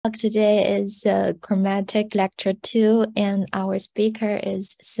Today is Chromatic Lecture 2, and our speaker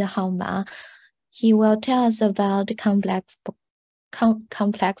is Sihao Ma. He will tell us about complex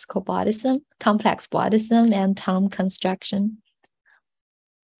bordism, and Thom construction.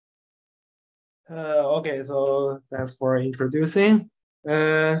 Okay, so thanks for introducing.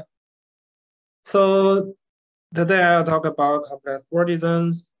 So today I'll talk about complex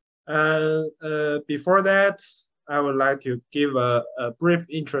bordisms. And before that, I would like to give a brief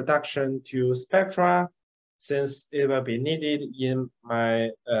introduction to spectra, since it will be needed in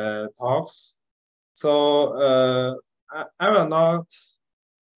my talks. So I will not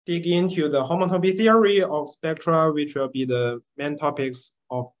dig into the homotopy theory of spectra, which will be the main topics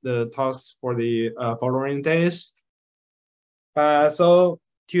of the talks for the following days. So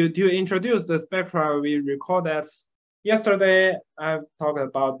to introduce the spectra, we recall that yesterday I talked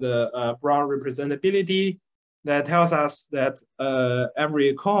about the Brown representability that tells us that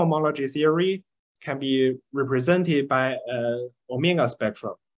every cohomology theory can be represented by an omega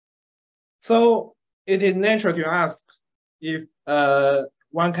spectrum. So it is natural to ask if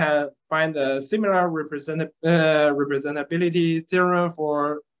one can find a similar representability theorem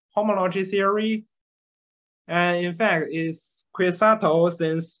for homology theory. And in fact, it's quite subtle,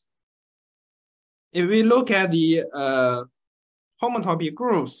 since if we look at the homotopy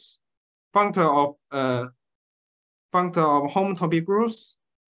groups, functor of homotopy groups,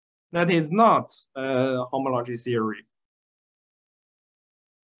 that is not a homology theory.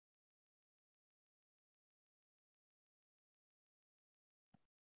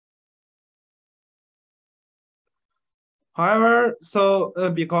 However, so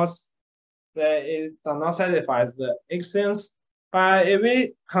because it does not satisfy the existence, but if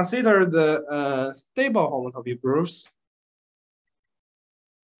we consider the stable homotopy groups,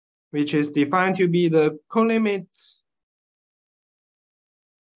 which is defined to be the colimits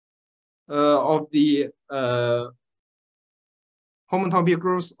of the homotopy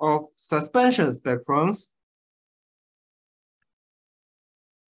groups of suspension spectrums,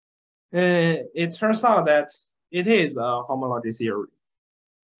 it turns out that it is a homology theory.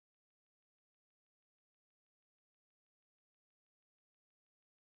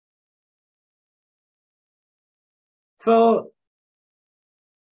 So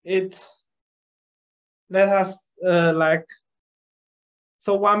it let us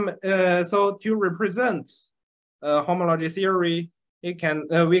so to represent homology theory, we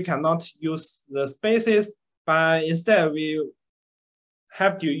cannot use the spaces, but instead we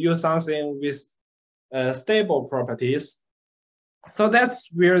have to use something with stable properties. So that's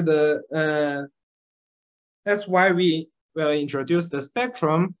where that's why we will introduce the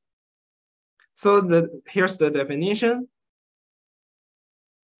spectrum. So here's the definition.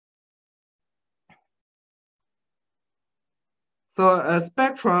 So a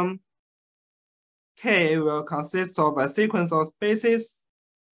spectrum K will consist of a sequence of spaces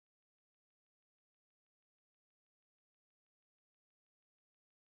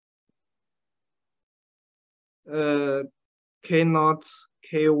K0,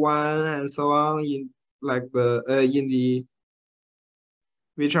 K1, and so on, in like the in the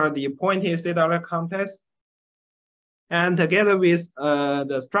which are the pointing state-direct complex, and together with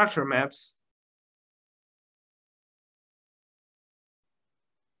the structure maps.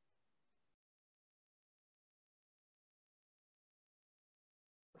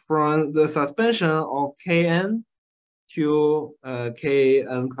 From the suspension of Kn to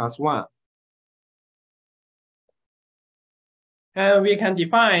Kn plus 1. And we can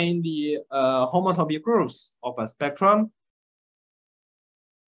define the homotopy groups of a spectrum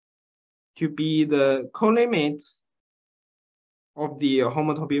to be the colimits of the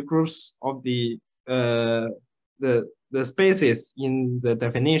homotopy groups of the spaces in the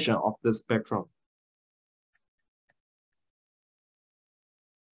definition of the spectrum.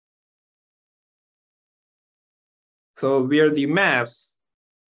 So where the maps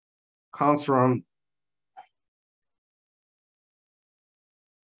comes from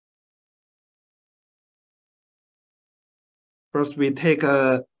first we take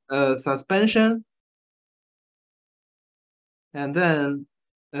a suspension, and then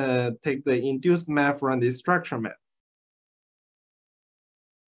take the induced map from the structure map.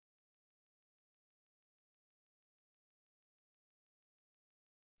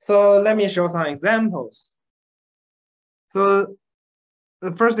 So let me show some examples. So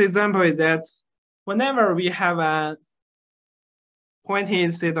the first example is that whenever we have a pointing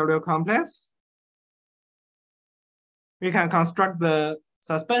CW complex, we can construct the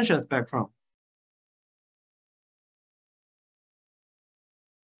suspension spectrum.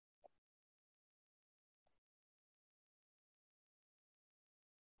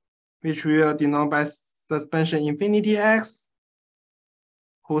 which we will denote by suspension infinity X,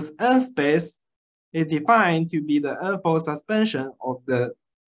 whose n space is defined to be the n-fold suspension of the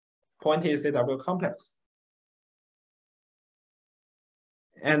pointed CW complex.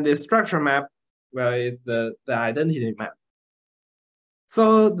 And the structure map, well, is the identity map.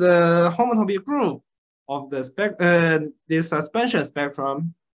 So the homotopy group of the this suspension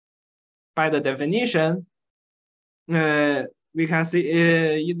spectrum, by the definition, we can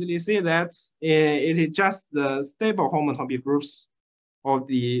easily see that it is just the stable homotopy groups of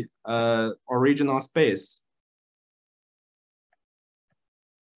the original space.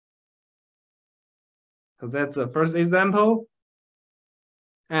 So that's the first example.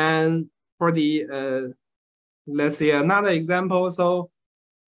 And for the, let's see another example. So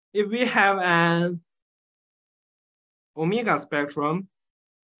if we have an omega spectrum,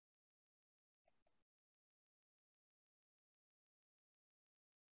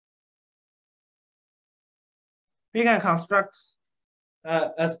 we can construct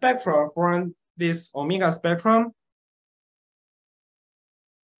a spectrum for this omega spectrum,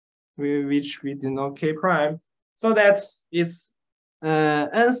 which we denote K prime, so that its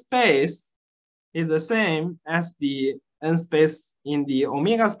n space is the same as the n space in the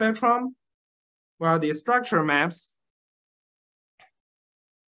omega spectrum, while the structure maps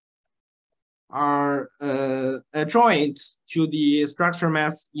are adjoint to the structure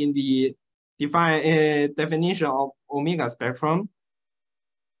maps in the definition of omega spectrum.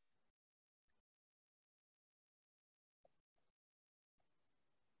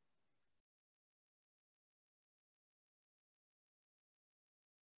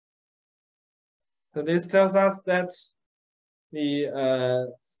 So this tells us that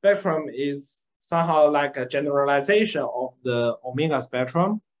the spectrum is somehow like a generalization of the omega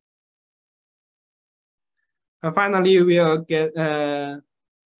spectrum. And finally, we'll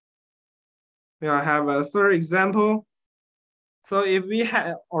have a third example. So if we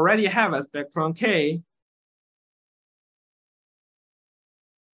already have a spectrum K,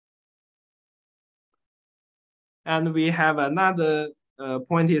 and we have another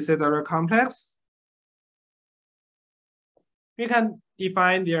pointed CW complex, we can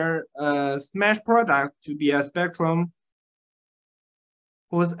define their smash product to be a spectrum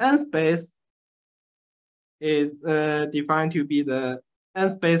whose n space is defined to be the n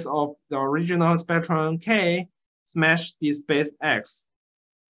space of the original spectrum K smash the space X.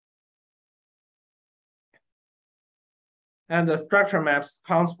 And the structure maps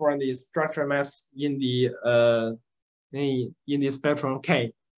counts for the structure maps in the spectrum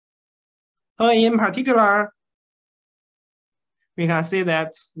K. So in particular, we can see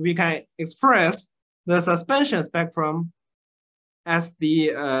that we can express the suspension spectrum as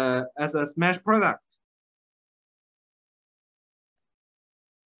as a smash product.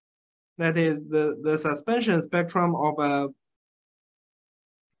 That is the suspension spectrum of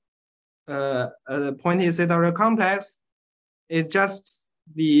a pointed CW complex is just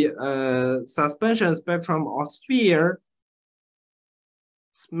the suspension spectrum of sphere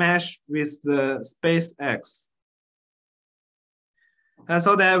smashed with the space X. And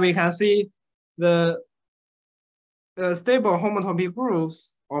so that we can see the stable homotopy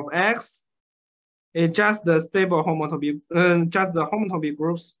groups of X is just the stable homotopy, just the homotopy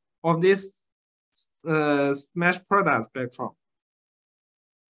groups of this smash product spectrum.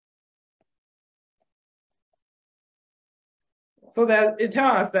 So that it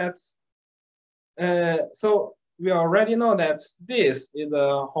tells us that, so we already know that this is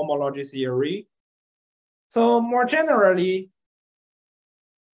a homology theory. So more generally,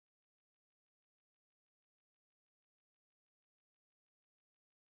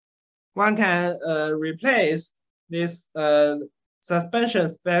 one can replace this suspension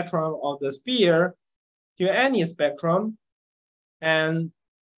spectrum of the sphere to any spectrum, and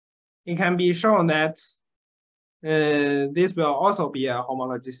it can be shown that this will also be a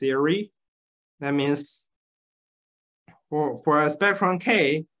homology theory. That means for a spectrum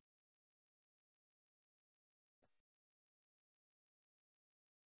K,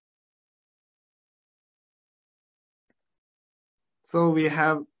 so we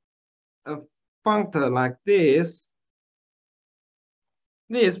have a functor like this.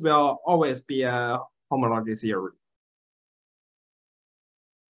 This will always be a homology theory.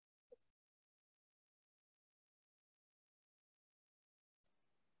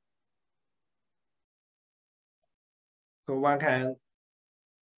 So one can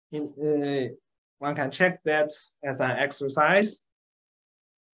check that as an exercise.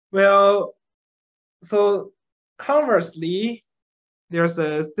 Well, so conversely, there's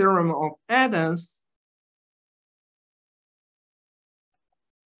a theorem of Adams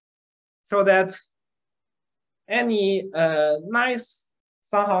show that any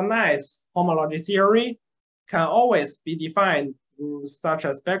somehow nice homology theory can always be defined through such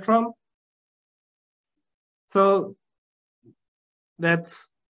a spectrum. So that's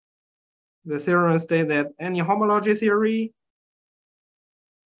the theorem states that any homology theory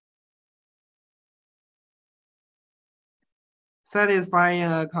satisfying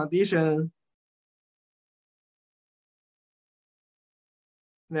a condition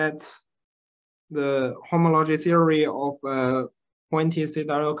that the homology theory of a pointed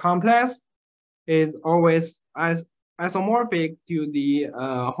sidereal complex is always isomorphic to the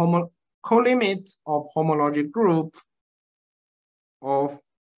co-limit of homology group of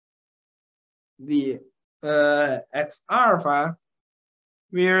the X alpha,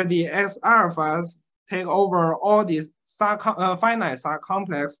 where the X alphas take over all these finite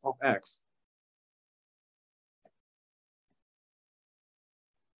subcomplex of X.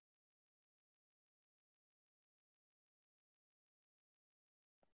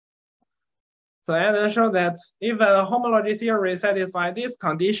 So and then show that if a homology theory satisfies this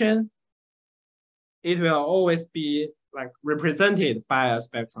condition, it will always be like represented by a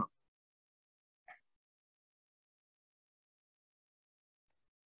spectrum.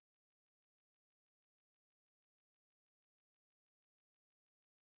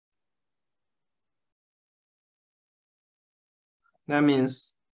 That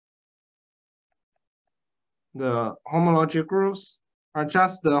means the homology groups are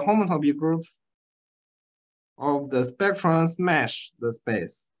just the homotopy group of the spectrums mesh the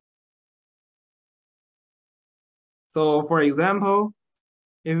space. So for example,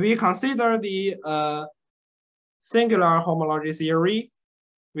 if we consider the singular homology theory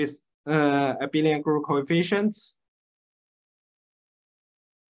with abelian group coefficients,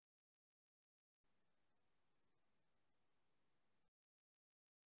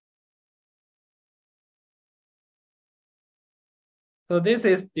 so this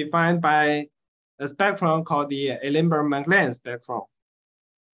is defined by a spectrum called the Eilenberg-MacLane spectrum.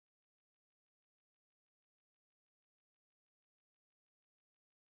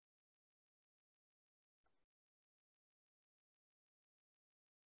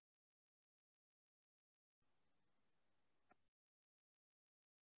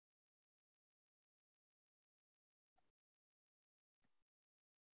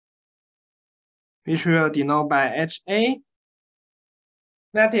 Which will denote by HA.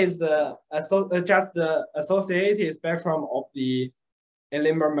 That is just the associated spectrum of the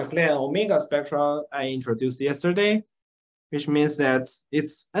Eilenberg-MacLane omega spectrum I introduced yesterday, which means that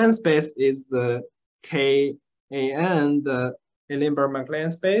its n space is the KAN, the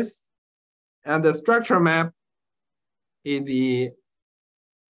Eilenberg-MacLane space, and the structure map is the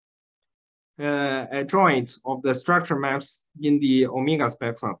adjoint of the structure maps in the omega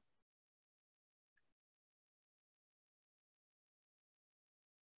spectrum.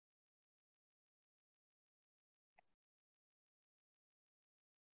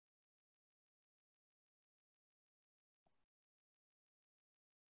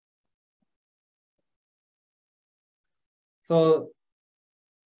 So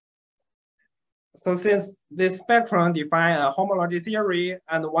since this spectrum defines a homology theory,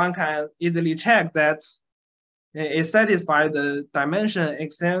 and one can easily check that it satisfies the dimension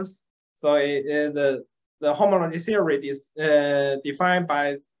extents, so the homology theory is defined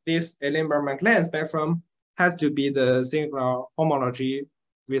by this Eilenberg-MacLane spectrum has to be the singular homology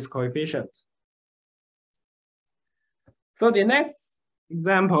with coefficients. So the next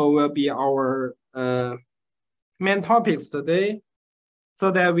example will be our main topics today, so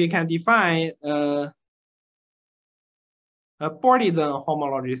that we can define a bordism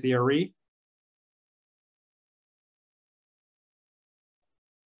homology theory.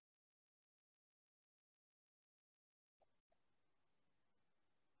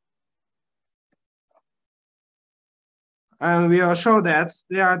 And we will show that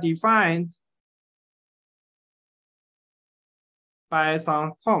they are defined by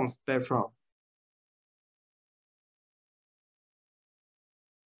some Thom spectrum.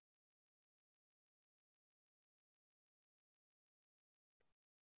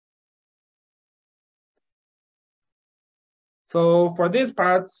 So for this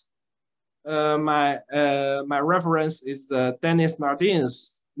part, my reference is the Dennis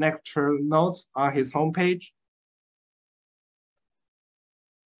Nardin's lecture notes on his homepage.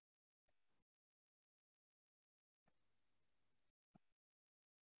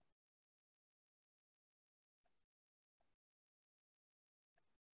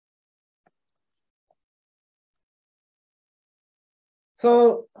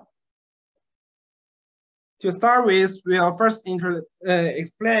 So to start with, we'll first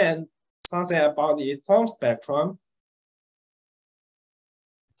explain something about the Thom spectrum.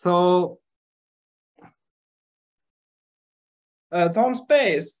 So a Thom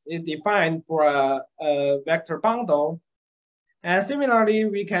space is defined for a vector bundle. And similarly,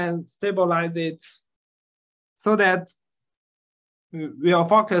 we can stabilize it so that we'll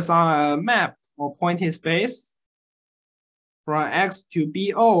focus on a map or pointing space from X to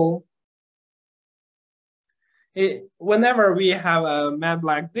BO. Whenever we have a map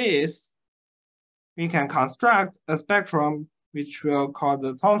like this, we can construct a spectrum which we'll call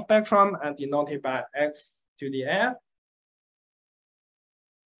the Thom spectrum and denoted by X to the F.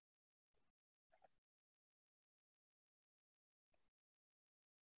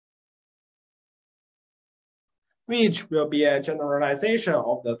 Which will be a generalization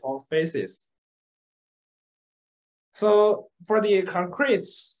of the Thom spaces. So for the concrete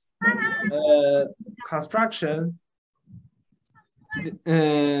construction,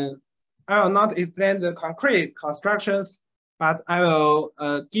 I will not explain the concrete constructions, but I will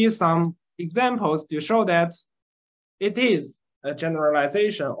give some examples to show that it is a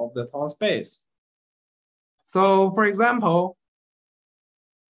generalization of the Thom space. So for example,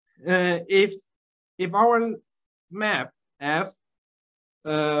 if our map F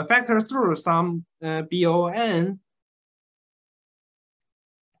factors through some BON,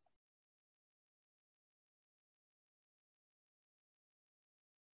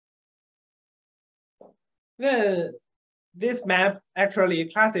 then this map actually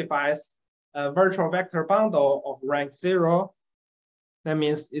classifies a virtual vector bundle of rank 0. That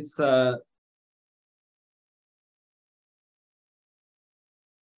means it's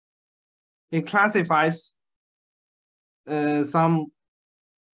it classifies some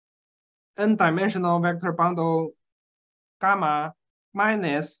n-dimensional vector bundle gamma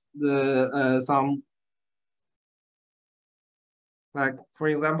minus the some, like for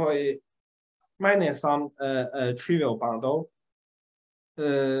example, minus some trivial bundle.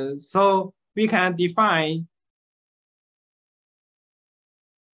 So we can define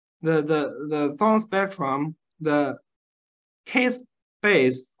the Thom spectrum, the K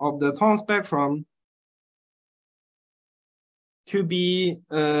space of the Thom spectrum to be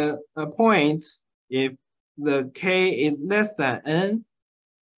a point if the K is less than N,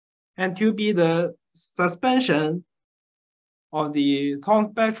 and to be the suspension of the Thom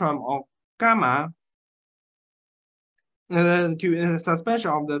spectrum of gamma, to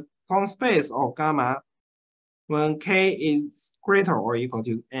suspension of the Thom space of gamma when K is greater or equal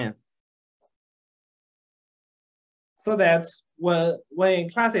to N. So that when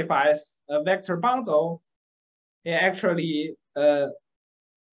it classifies a vector bundle, it actually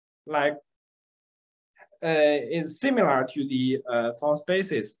is similar to the Thom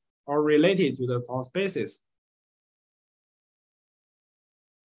spaces or related to the Thom spaces.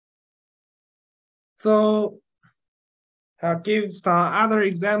 So I'll give some other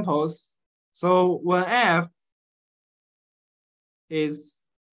examples. So when F is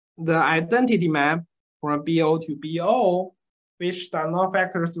the identity map from BO to BO, which does not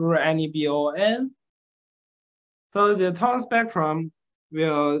factor through any BON, so the Thom spectrum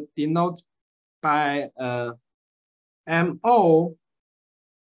will denote by MO,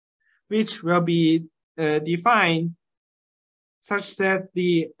 which will be defined such that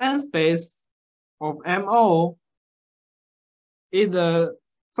the N space of MO is the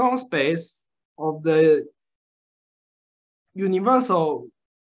Thom space of the universal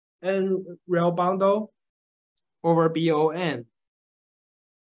N real bundle over BON.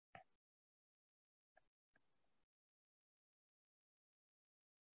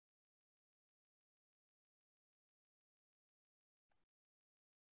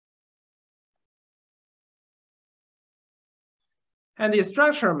 And the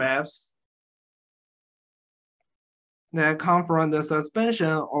structure maps that come from the suspension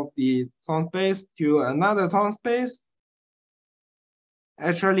of the Thom space to another Thom space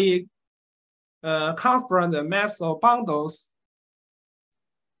actually comes from the maps of bundles,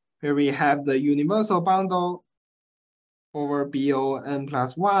 where we have the universal bundle over BON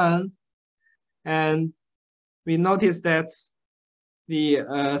plus 1. And we notice that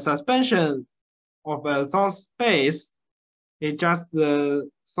the suspension of a Thom space is just the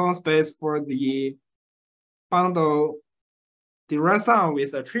Thom space for the bundle direct sum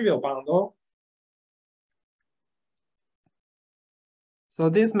with a trivial bundle. So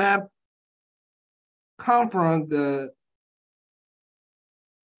this map comes from the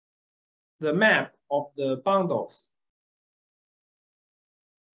map of the bundles.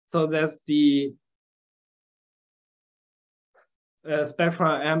 So that's the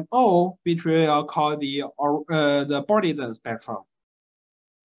spectrum MO, which we will call the bordism spectrum.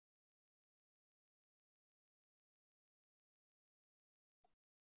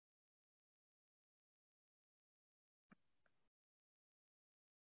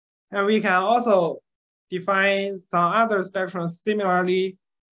 And we can also define some other spectrums similarly.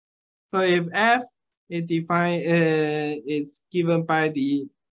 So if F is defined, it's given by the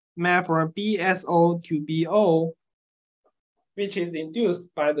map from BSO to BO, which is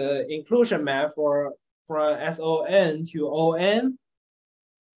induced by the inclusion map from SON to ON.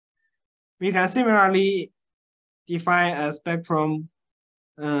 We can similarly define a spectrum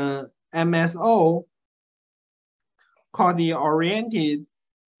MSO called the oriented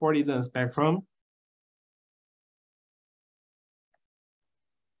bordism spectrum,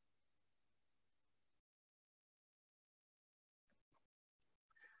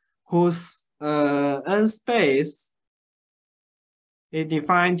 whose n space is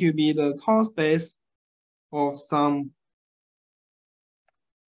defined to be the Thom space of some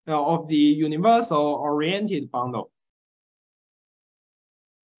of the universal oriented bundle.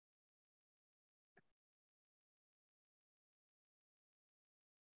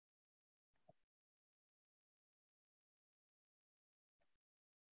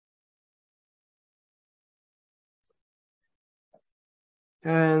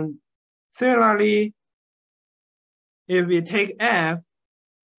 And similarly, if we take F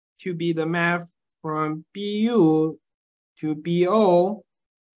to be the map from BU to BO,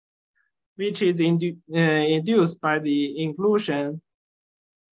 which is induced by the inclusion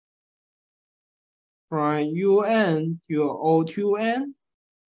from UN to O2N,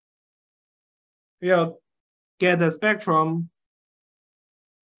 we'll get a spectrum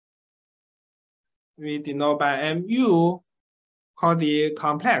we denote by MU called the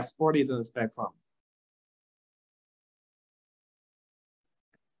complex bordism spectrum.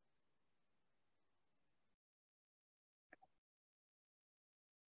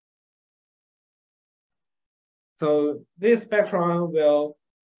 So this spectrum will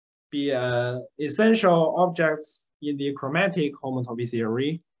be essential objects in the chromatic homotopy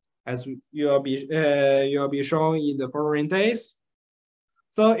theory, as you'll be shown in the following days.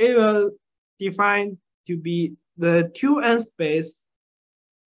 So it will define to be the 2n space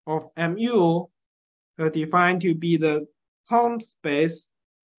of MU will define to be the Thom space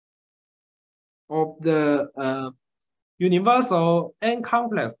of the universal n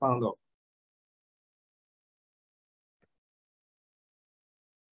complex bundle.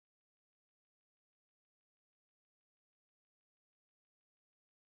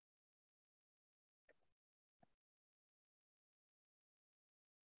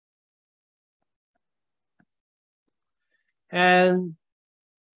 And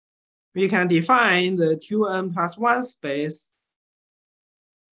we can define the 2n plus 1 space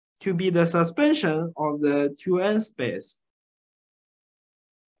to be the suspension of the 2n space.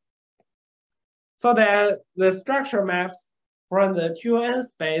 So that the structure maps from the 2n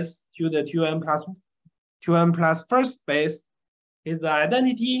space to the 2n plus first space is the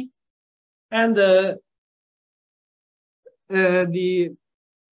identity, and the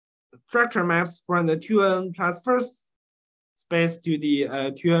structure maps from the 2n plus first space to the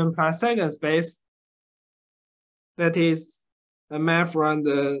 2n plus second space, that is a map from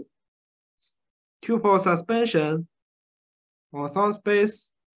the twofold suspension or Thom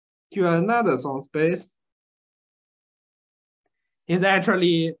space to another Thom space, is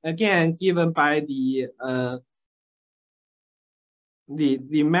actually again given by the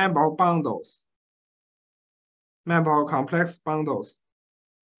map of bundles, map of complex bundles.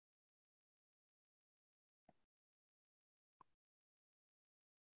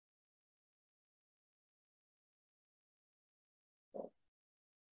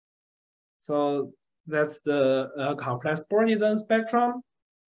 So that's the complex bordism spectrum.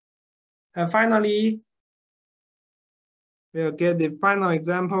 And finally, we'll get the final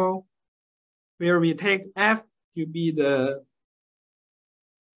example where we take F to be the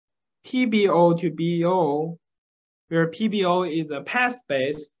PBO to BO, where PBO is the path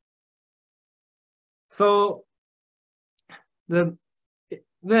space. So then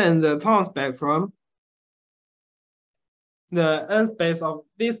the Thom spectrum, the n space of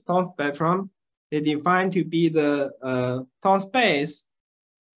this Thom spectrum is defined to be the Thom space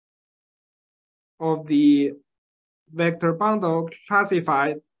of the vector bundle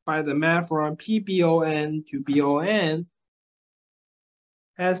classified by the map from PBON to BON.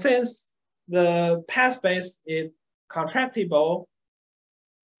 And since the path space is contractible,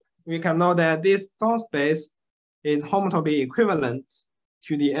 we can know that this Thom space is homotopy equivalent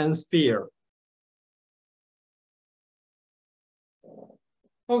to the n sphere.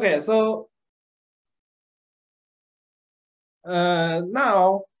 Okay, so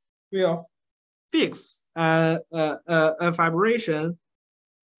now we'll fix a vibration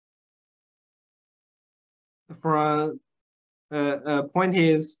from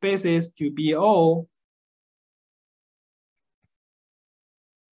pointed spaces to BO,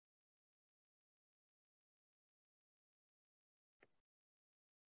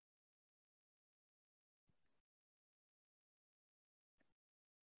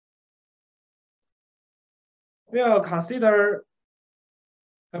 we'll consider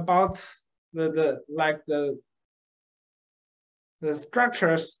about the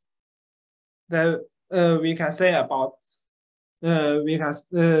structures that we can say about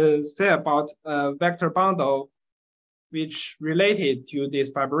a vector bundle which related to this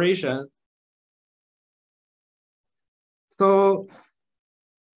vibration. So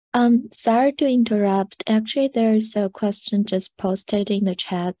sorry to interrupt. Actually, there's a question just posted in the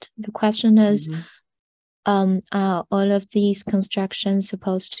chat. The question is, are all of these constructions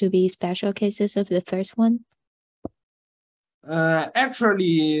supposed to be special cases of the first one?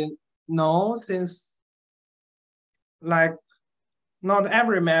 Actually, no, since like not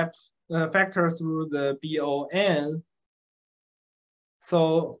every map factors through the BON.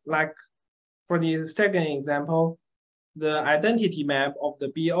 So like for the second example, the identity map of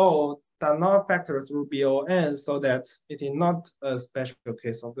the BO does not factor through BON, so that it is not a special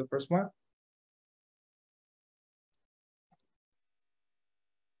case of the first one.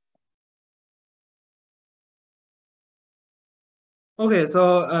 Okay,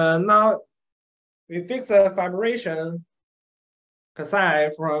 so now we fix a vibration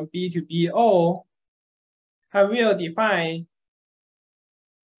psi from B to BO, and we'll define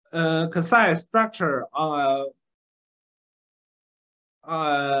a psi structure on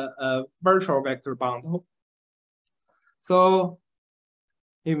a virtual vector bundle. So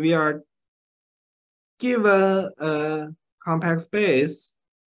if we are given a compact space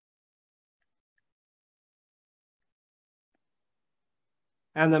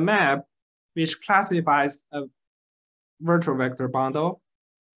and a map which classifies a virtual vector bundle,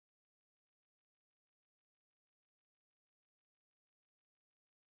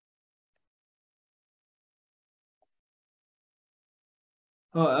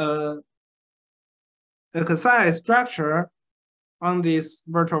 a psi structure on this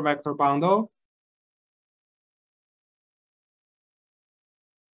virtual vector bundle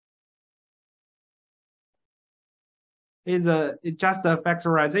is just a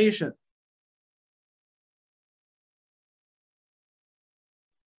factorization.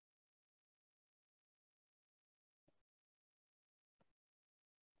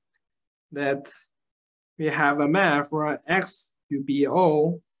 That we have a map from X to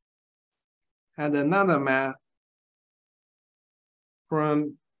BO and another map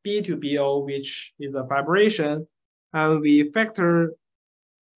from B to BO, which is a vibration, and we factor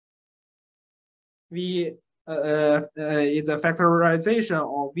V is a factorization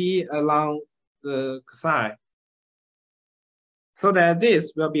of V along the psi. So that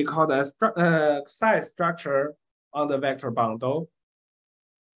this will be called a psi structure on the vector bundle.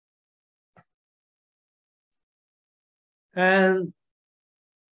 And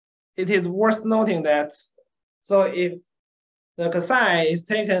it is worth noting that, so if the psi is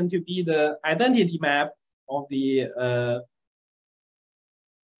taken to be the identity map of the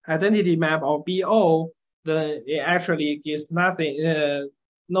BO, then it actually gives nothing,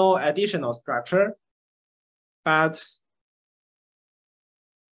 no additional structure. But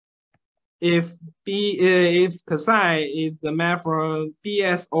if psi is the map from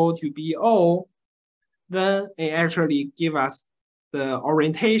BSO to BO, then it actually gives us the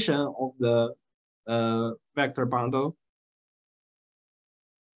orientation of the vector bundle.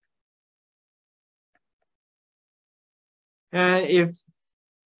 And if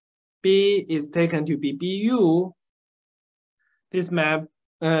B is taken to be BU, this map,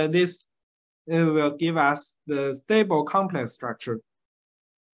 this will give us the stable complex structure.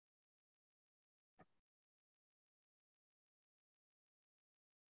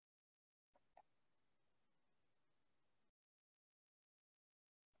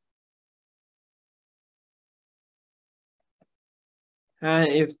 And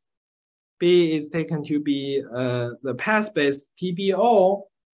if B is taken to be the path space PBO,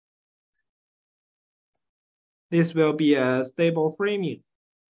 this will be a stable framing.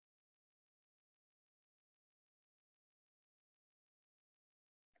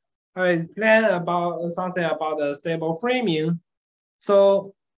 I explain about something about the stable framing.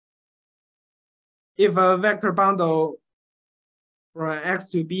 So if a vector bundle from X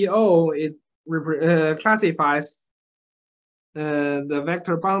to BO is classifies the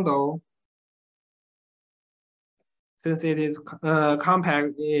vector bundle, since it is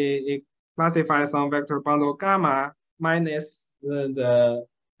compact, it classifies on vector bundle gamma minus the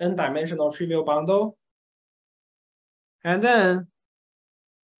n-dimensional trivial bundle. and then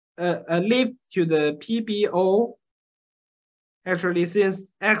a lift to the PBO. Actually,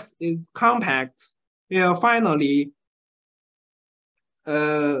 since X is compact, we'll finally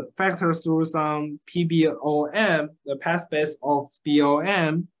factor through some PBOM, the path space of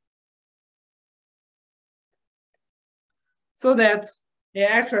BOM, so that it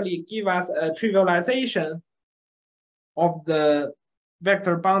actually gives us a trivialization of the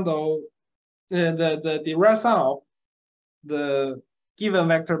vector bundle, the direct sum of the given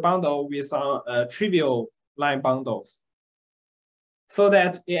vector bundle with some trivial line bundles, so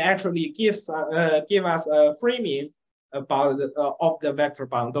that it actually gives us a framing about of the vector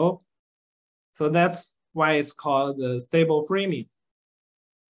bundle. So that's why it's called the stable framing.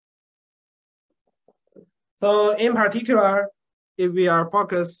 So in particular, if we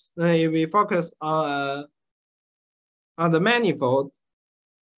focus on the manifold,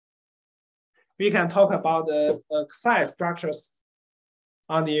 we can talk about the psi structures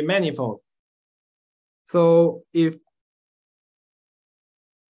on the manifold. So if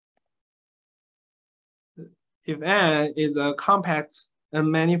N is a compact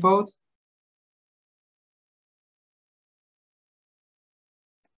manifold,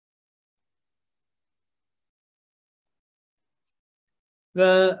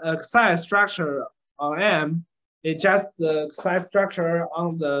 then a psi structure on M is just the psi structure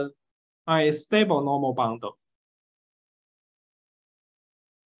on a stable normal bundle.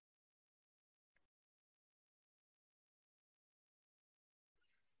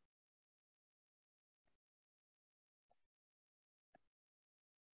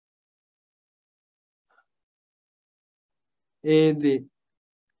 In the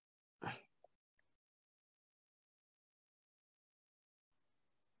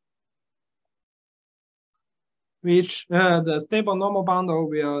which the stable normal bundle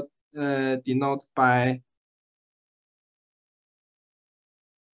will denote by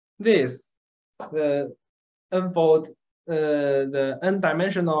this, the n-fold, the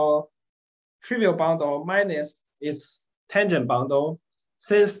n-dimensional trivial bundle minus its tangent bundle.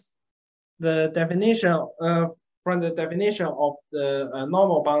 Since the definition from the definition of the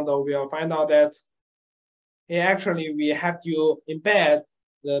normal bundle, we'll find out that we have to embed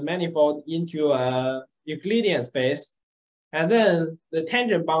the manifold into a Euclidean space, and then the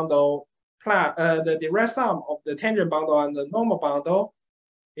tangent bundle plus the direct sum of the tangent bundle and the normal bundle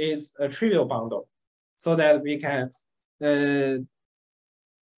is a trivial bundle, so that we can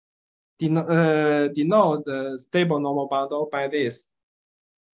denote the stable normal bundle by this.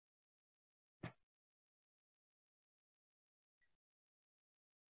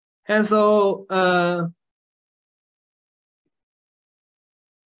 And so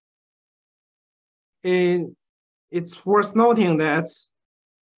it's worth noting that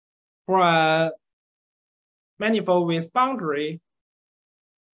for a manifold with boundary,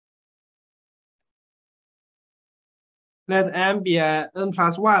 let M be a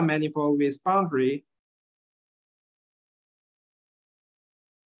n+1 manifold with boundary.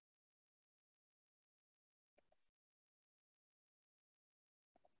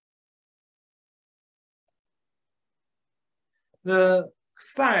 The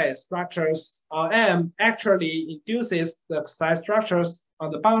psi structures on M actually induces the psi structures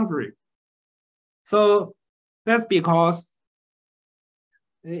on the boundary. So that's because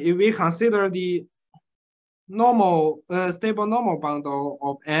if we consider the normal stable normal bundle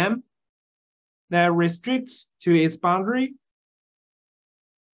of M that restricts to its boundary,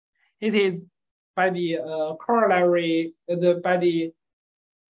 it is by the corollary by the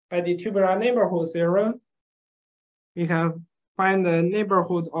tubular neighborhood theorem, we can find the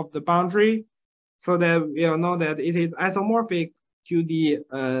neighborhood of the boundary, so that we'll know that it is isomorphic to the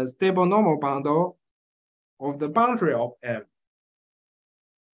stable normal bundle of the boundary of M.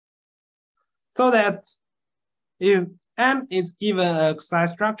 So that if M is given a psi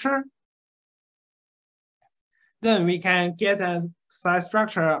structure, then we can get a psi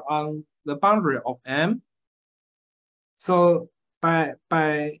structure on the boundary of M. So by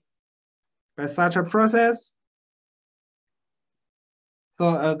such a process, so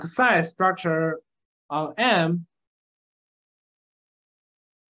a psi structure on M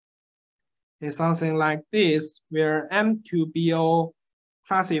is something like this, where M2BO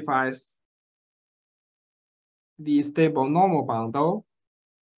classifies the stable normal bundle,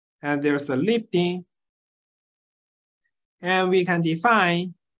 and there's a lifting, and we can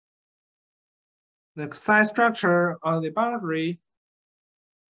define the psi structure on the boundary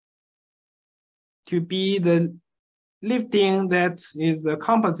to be the lifting that is a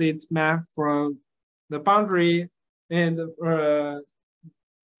composite map from the boundary and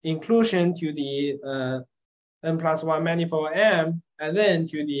inclusion to the n+1 manifold M, and then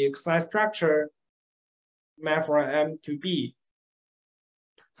to the excise structure map from M to B.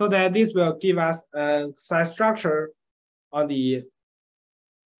 So that this will give us a excise structure on the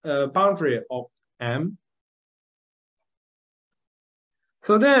boundary of M.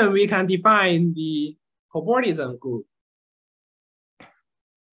 So then we can define the cobordism group.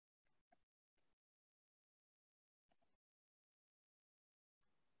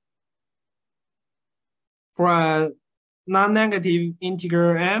 For a non-negative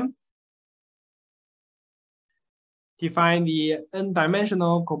integer M, define the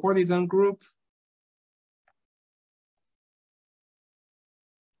n-dimensional cobordism group.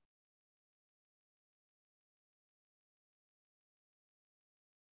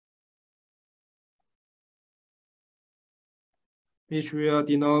 Which will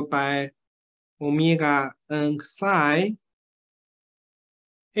denote by omega n psi.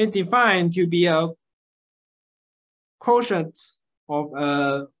 It defined to be a quotient of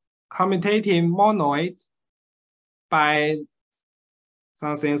a commutative monoid by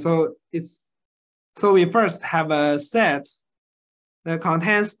something. So we first have a set that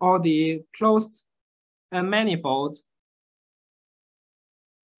contains all the closed n manifolds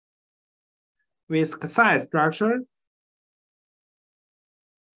with excise structure.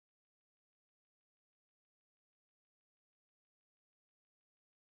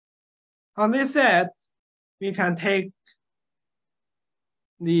 On this set, we can take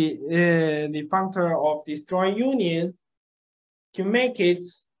the functor of this joint union to make it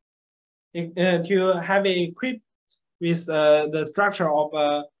to have it equipped with the structure of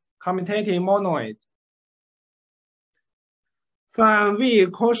a commutative monoid. So we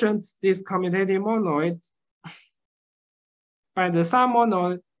quotient this commutative monoid by the sum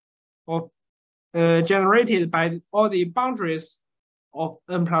monoid of generated by all the boundaries of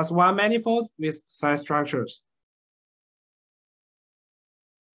n+1 manifold with size structures.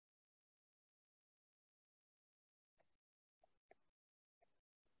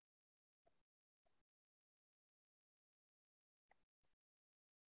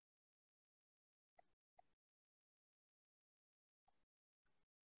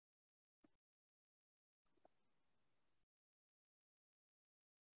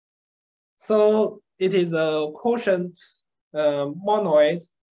 So it is a quotient monoid.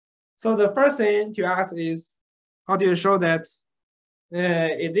 So the first thing to ask is how do you show that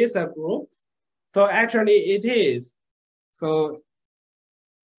it is a group? So actually it is. So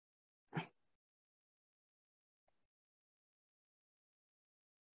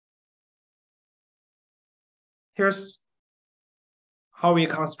here's how we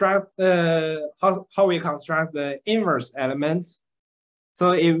construct the inverse element.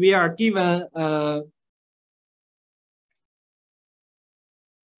 So if we are given a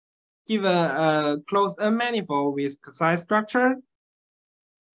closed n manifold with size structure,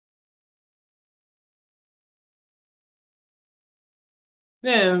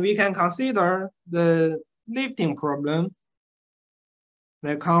 then we can consider the lifting problem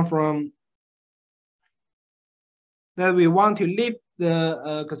that come from that we want to lift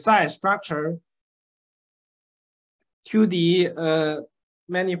the size structure to the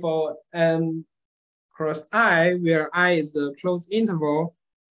manifold n cross I, where I is the closed interval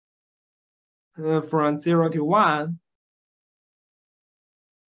from 0 to 1.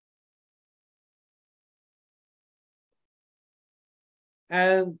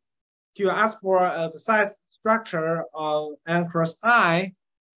 And to ask for a size structure of n cross I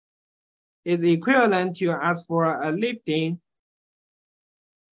is equivalent to ask for a lifting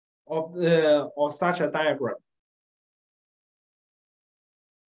of such a diagram.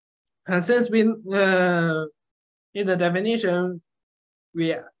 And since we in the definition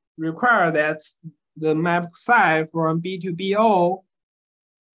we require that the map psi from B to BO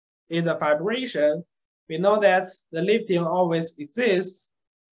is a fibration, we know that the lifting always exists,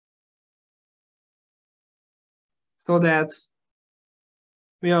 so that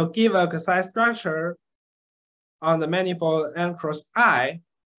we'll give a size structure on the manifold n cross I,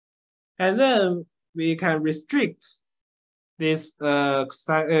 and then we can restrict these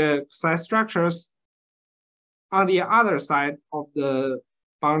size structures on the other side of the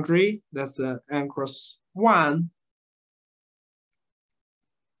boundary, that's n cross 1,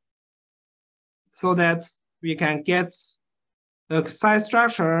 so that we can get the size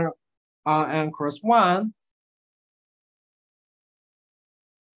structure on n cross 1.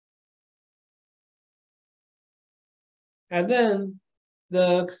 And then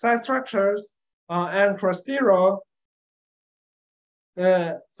the size structures on n cross 0,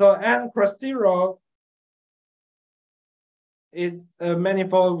 so n cross 0 is a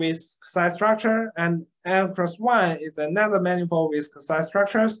manifold with precise structure, and n cross 1 is another manifold with precise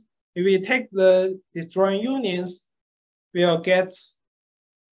structures. If we take the disjoint unions, we'll get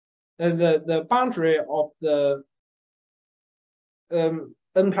the boundary of the n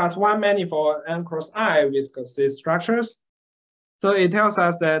plus 1 manifold n cross I with precise structures. So it tells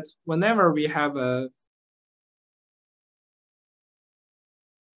us that whenever we have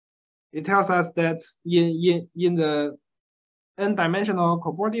it tells us that in the n-dimensional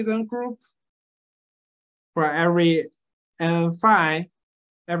cobordism group, for every n phi,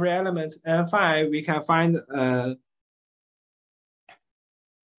 every element n phi, we can find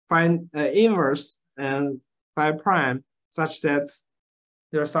inverse and phi prime such that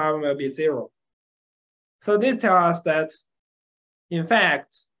their sum will be 0. So this tells us that, in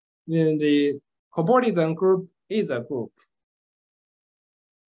fact, the cobordism group is a group.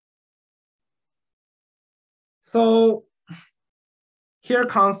 So here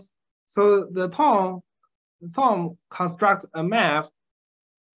comes, so the Thom constructs a map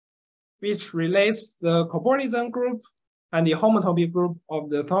which relates the cobordism group and the homotopy group of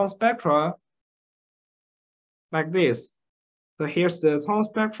the Thom spectra like this. So here's the Thom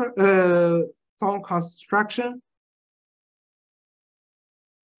spectra, Thom construction.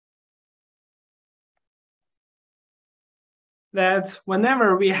 That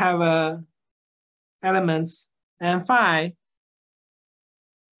whenever we have elements n phi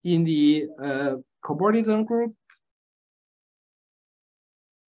in the cobordism group,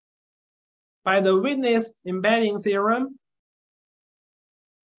 by the witnessed embedding theorem,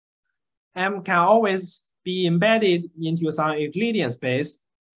 M can always be embedded into some Euclidean space.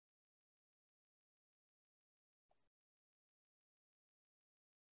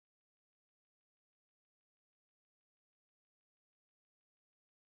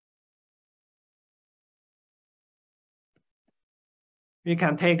 We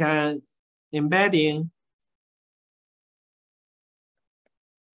can take an embedding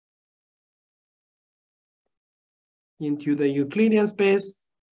into the Euclidean space,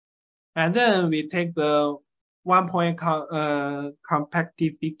 and then we take the one-point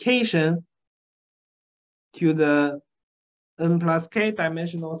compactification to the n plus k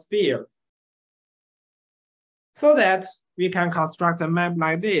dimensional sphere, so that we can construct a map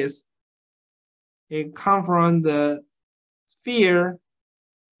like this. It comes from the sphere,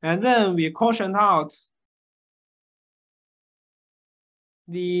 and then we quotient out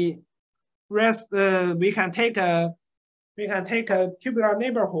the rest. We can take a tubular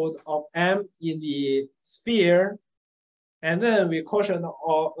neighborhood of M in the sphere, and then we quotient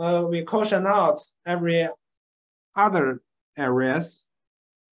out every other areas.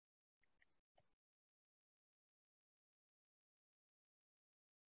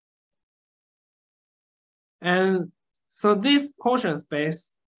 And so this quotient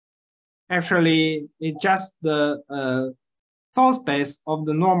space actually is just the Thom space of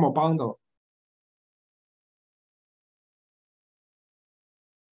the normal bundle.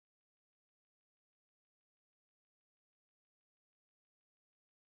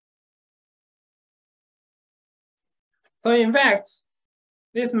 So in fact,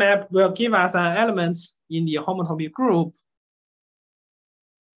 this map will give us an element in the homotopy group.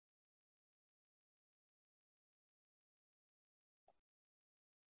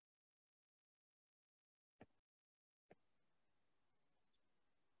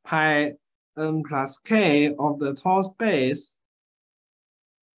 Pi n plus k of the Thom space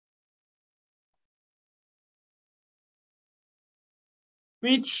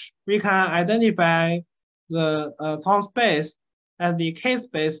which we can identify the Thom space as the k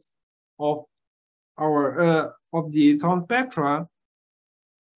space of our of the Thom spectra.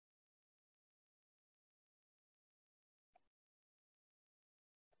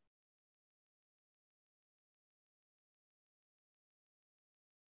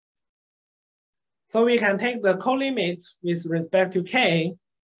 So we can take the co-limit with respect to k.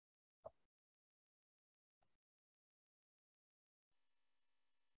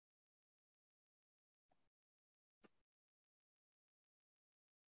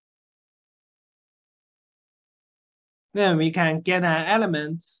 Then we can get an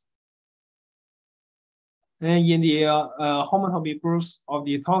element in the homotopy groups of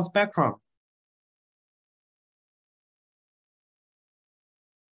the Thom spectrum.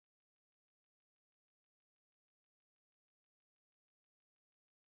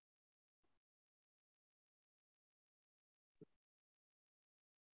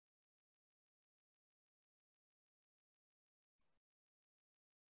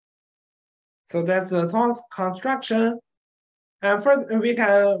 So that's the Thom construction. And we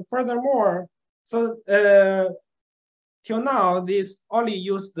can furthermore, so till now, this only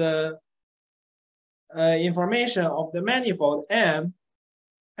use the information of the manifold M,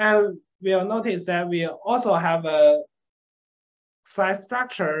 and we'll notice that we also have a size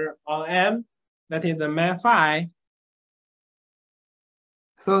structure on M, that is the map phi.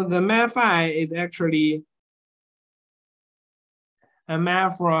 So the map phi is actually a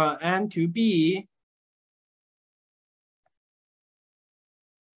map from N to B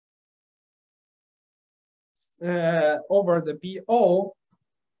over the BO,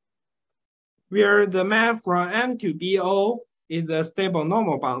 where the map from M to BO is the stable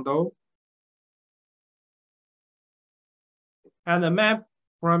normal bundle, and the map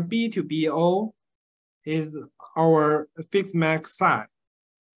from B to BO is our fixed max psi.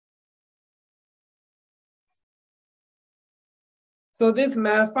 So this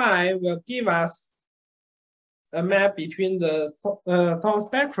map phi will give us a map between the Thom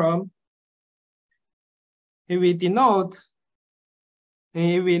spectrum. If we denote,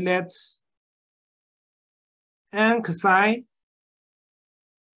 if we let n psi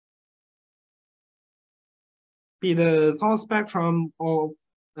be the Thom spectrum of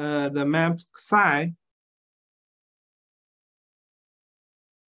the map psi,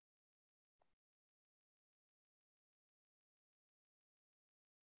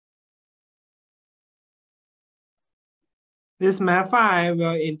 this map phi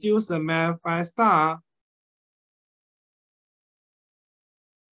will induce a map phi star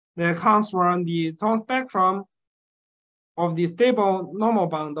that comes from the Thom spectrum of the stable normal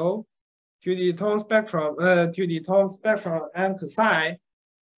bundle to the Thom spectrum n psi,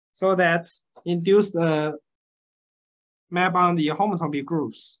 so that induce a map on the homotopy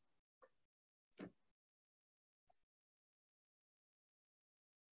groups.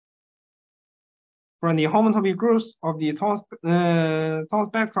 From the homotopy groups of the Thom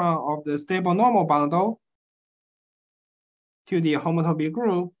spectrum of the stable normal bundle to the homotopy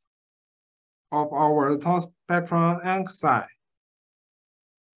group of our Thom spectrum n psi.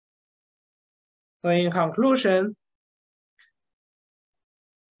 So in conclusion,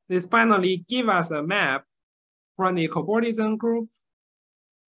 this finally gives us a map from the cobordism group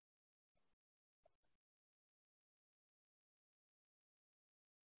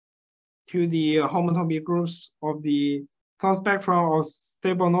to the homotopy groups of the Thom spectrum of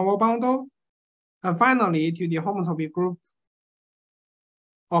stable normal bundle, and finally to the homotopy group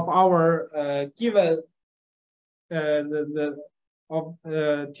of our given to the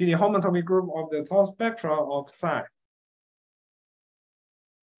homotopy group of the Thom spectrum of psi.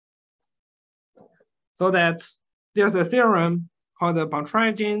 So that there's a theorem called the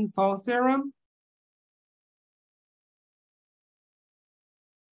Pontryagin-Thom theorem.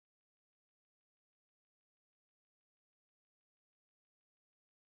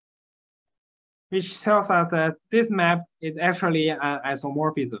 Which tells us that this map is actually an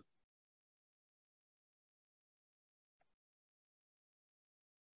isomorphism.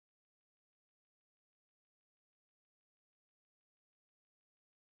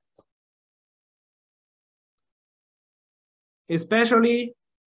 Especially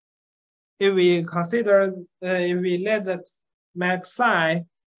if we consider, if we let the map psi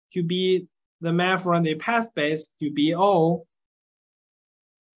to be the map from the path space to BO,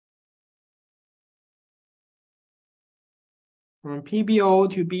 from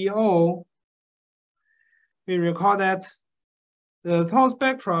PBO to BO, we recall that the Thom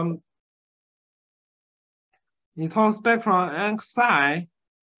spectrum n psi,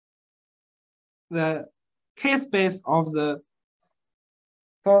 the K-space of the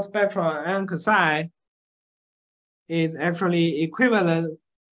Thom spectrum n psi is actually equivalent,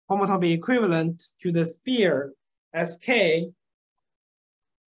 homotopy equivalent to the sphere SK.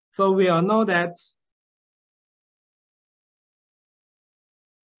 So we all know that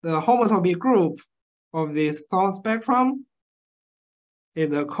the homotopy group of this Thom spectrum is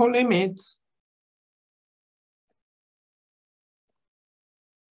the co-limit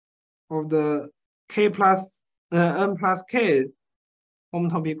of the K plus n plus K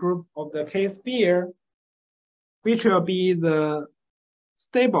homotopy group of the K sphere, which will be the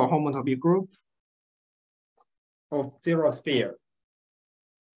stable homotopy group of zero sphere.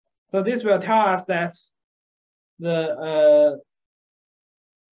 So this will tell us that the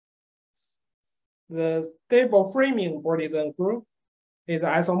stable framing bordism group is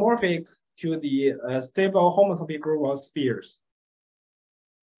isomorphic to the stable homotopy group of spheres.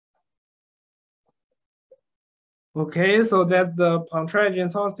 Okay, so that's the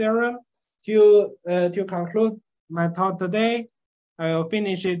Pontryagin-Thom theorem. To conclude my talk today, I will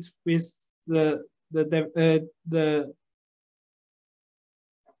finish it with the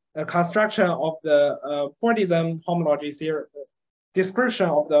a construction of the bordism homology theory, description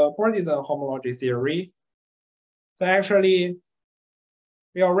of the bordism homology theory. So actually,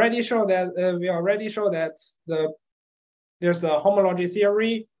 we already showed that there's a homology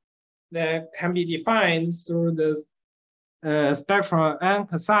theory that can be defined through the spectrum n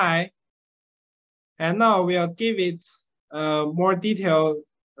psi, and now we'll give it more detailed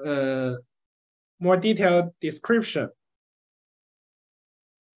description.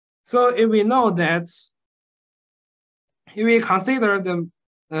 So if we know that, if we consider the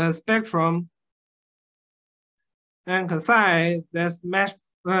spectrum n psi that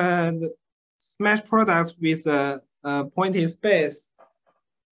smash products with a pointed space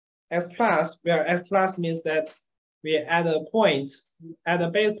x plus, where x plus means that we add a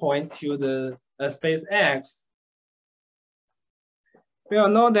base point to the space x. We all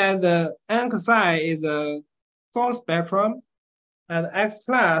know that the n psi is a Thom spectrum, and x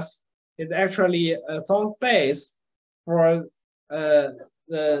plus is actually a Thom space for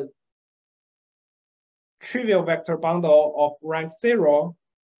the trivial vector bundle of rank 0.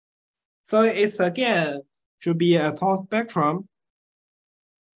 So it's again should be a Thom spectrum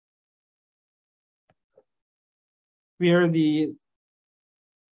where the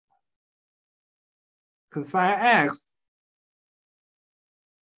psi x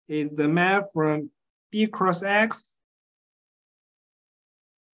is the map from B cross X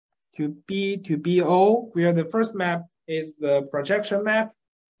to B to BO, where the first map is the projection map,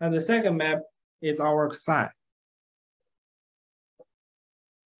 and the second map is our psi.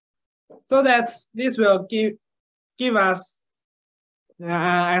 So that this will give us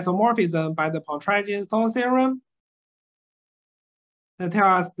isomorphism by the Pontryagin-Thom theorem that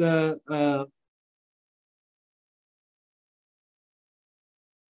tells us the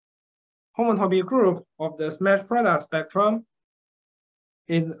homotopy group of the smash product spectrum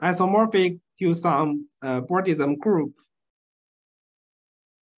is isomorphic to some bordism group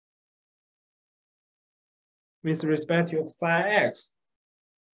with respect to psi x,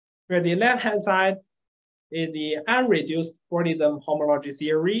 where the left-hand side is the unreduced bordism homology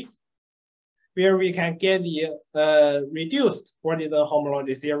theory, where we can get the reduced bordism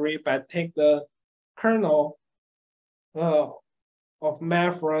homology theory by take the kernel of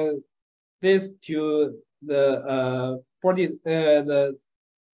map from this to the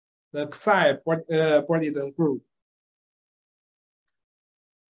psi bordism group.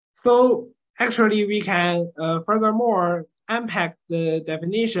 So actually, we can furthermore unpack the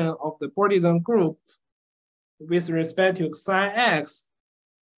definition of the bordism group with respect to psi x,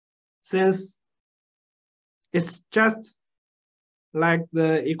 since it's just like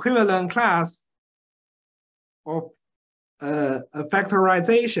the equivalent class of a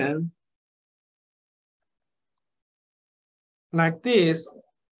factorization like this,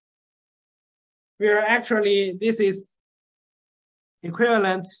 where actually this is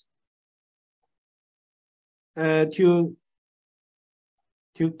equivalent to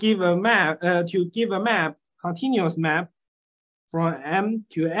give a map, continuous map from M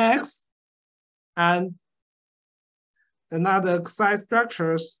to X, and another psi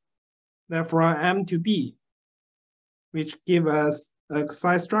structures that from M to B, which give us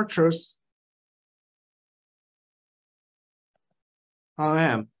psi structures on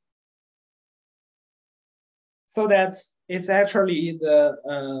M. So that it's actually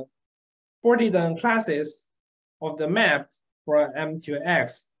the bordism classes of the map from M to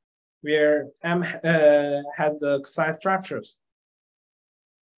X, where M has the psi structures.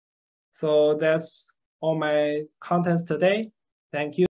 So that's all my contents today. Thank you.